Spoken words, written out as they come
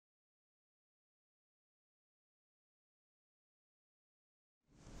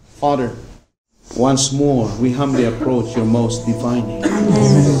Father, once more we humbly approach your most divine name.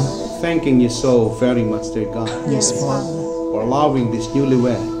 Thanking you so very much, dear God, Yes, Father. for allowing this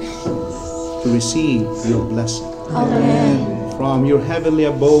newlywed to receive your blessing. Amen. From your heavenly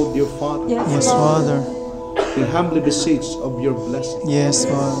abode, dear Father, Yes, Father. we humbly beseech of your blessing. Yes,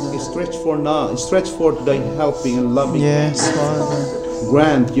 Father. Stretch forth thy helping and loving. Yes, Father.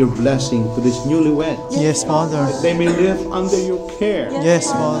 Grant your blessing to this newlywed. Yes, Father. They may live under your care.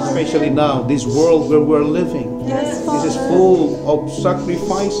 Yes, Father. Especially now, this world where we're living. Yes, This is full of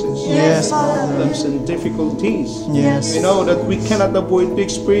sacrifices, Yes, Father. problems, and difficulties. Yes. We know that we cannot avoid to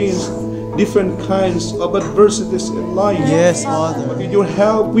experience different kinds of adversities in life. Yes, Father. With your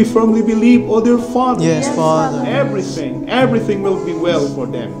help, we firmly believe, oh dear Father, Yes, Father. everything will be well for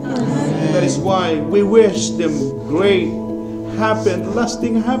them. That is why we wish them great, happy, and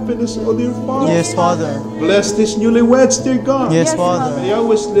lasting happiness, oh dear Father. Yes, Father. Bless these newlyweds, dear God. Yes, Father. They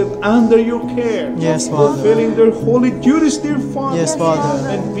always live under your care. Yes, Father. Fulfilling their holy duties, dear Father. Yes, Father.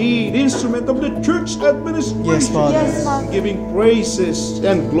 And be the instrument of the church administration. Yes, Father. Yes, Father. Giving praises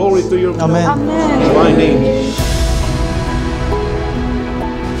and glory to your Amen. Amen. divine name.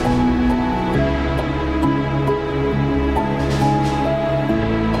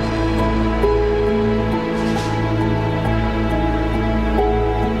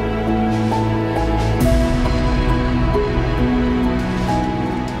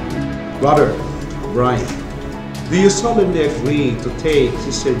 Brother Brian, do you solemnly agree to take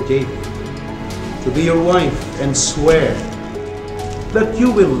Sister Jade to be your wife and swear that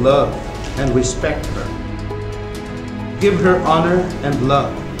you will love and respect her, give her honor and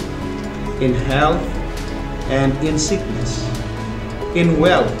love in health and in sickness, in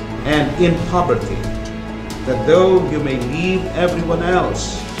wealth and in poverty, that though you may leave everyone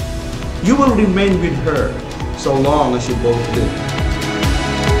else, you will remain with her so long as you both live?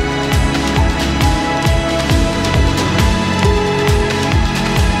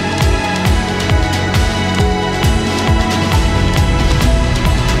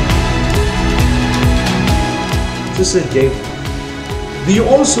 Sister Jade, do you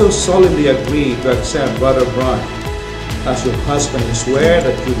also solemnly agree to accept Brother Brian as your husband and swear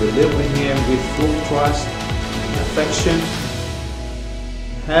that you will live with him with full trust, affection,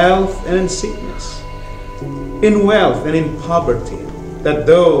 health, and in sickness, in wealth and in poverty, that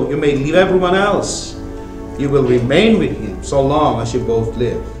though you may leave everyone else, you will remain with him so long as you both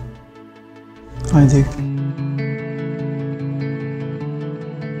live? I do.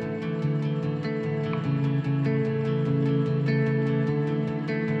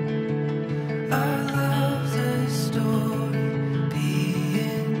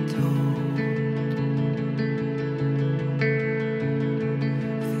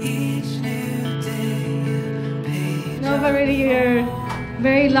 Already you're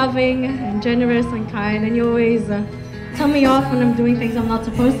very loving and generous and kind, and you always tell me off when I'm doing things I'm not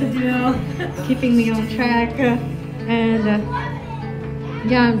supposed to do, keeping me on track, and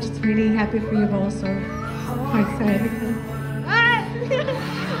yeah, I'm just really happy for you both, so quite sad.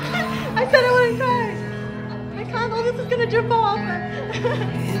 I said I wouldn't cry. I can't, all this is gonna drip off.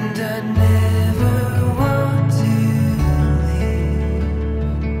 And I never want to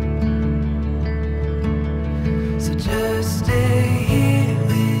leave, so just stay here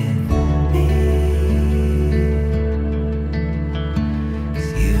with me,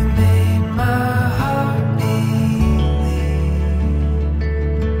 'cause you made my heart believe.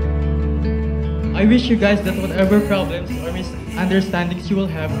 I wish you guys that whatever problems or misunderstandings you will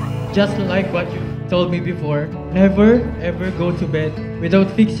have, just like what you told me before, never ever go to bed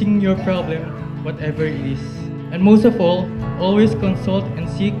without fixing your problem, whatever it is. And most of all, always consult and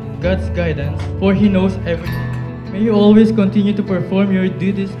seek God's guidance, for He knows everything. May you always continue to perform your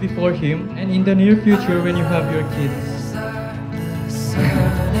duties before Him, and in the near future when you have your kids.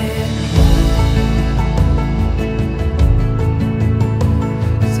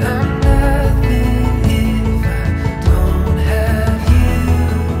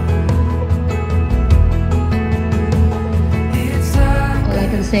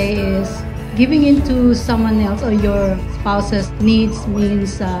 Say is giving into someone else or your spouse's needs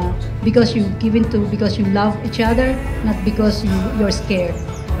means because you give into because you love each other, not because you're scared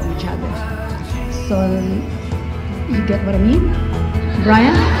from each other. So you get what I mean,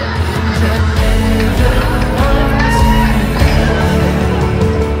 Brian?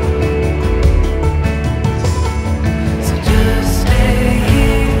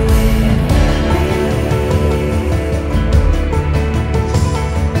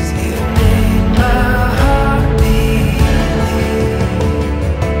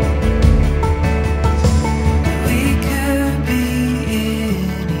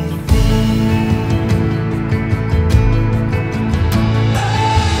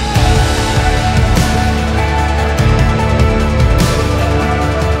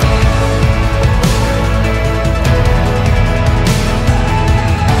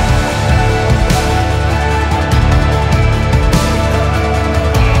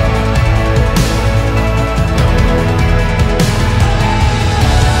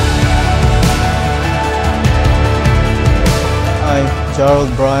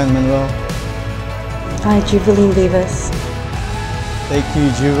 Gerald Brian Manuel. I, Juveline Vivas, Take you,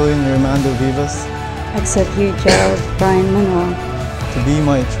 Juveline Remando Vivas, accept you, Gerald Brian Manuel, to be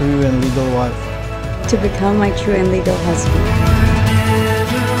my true and legal wife. to become my true and legal husband.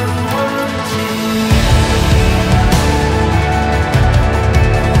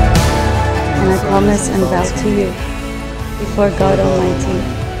 And I promise and vow to you, before God Almighty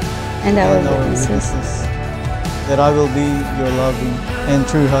and our witnesses, that I will be your loving and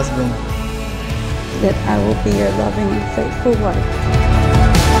true husband, that I will be your loving and faithful wife,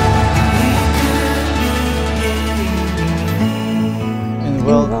 in in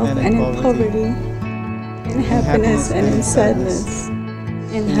wealth wealth and and in in poverty, poverty, in happiness and in sadness,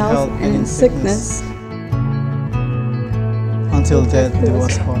 in health and in sickness, until death do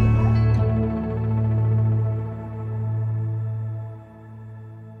us part.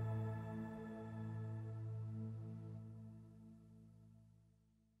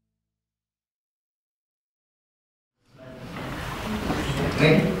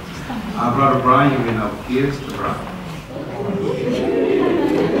 Okay. Brother Brian, you may now kiss the bride.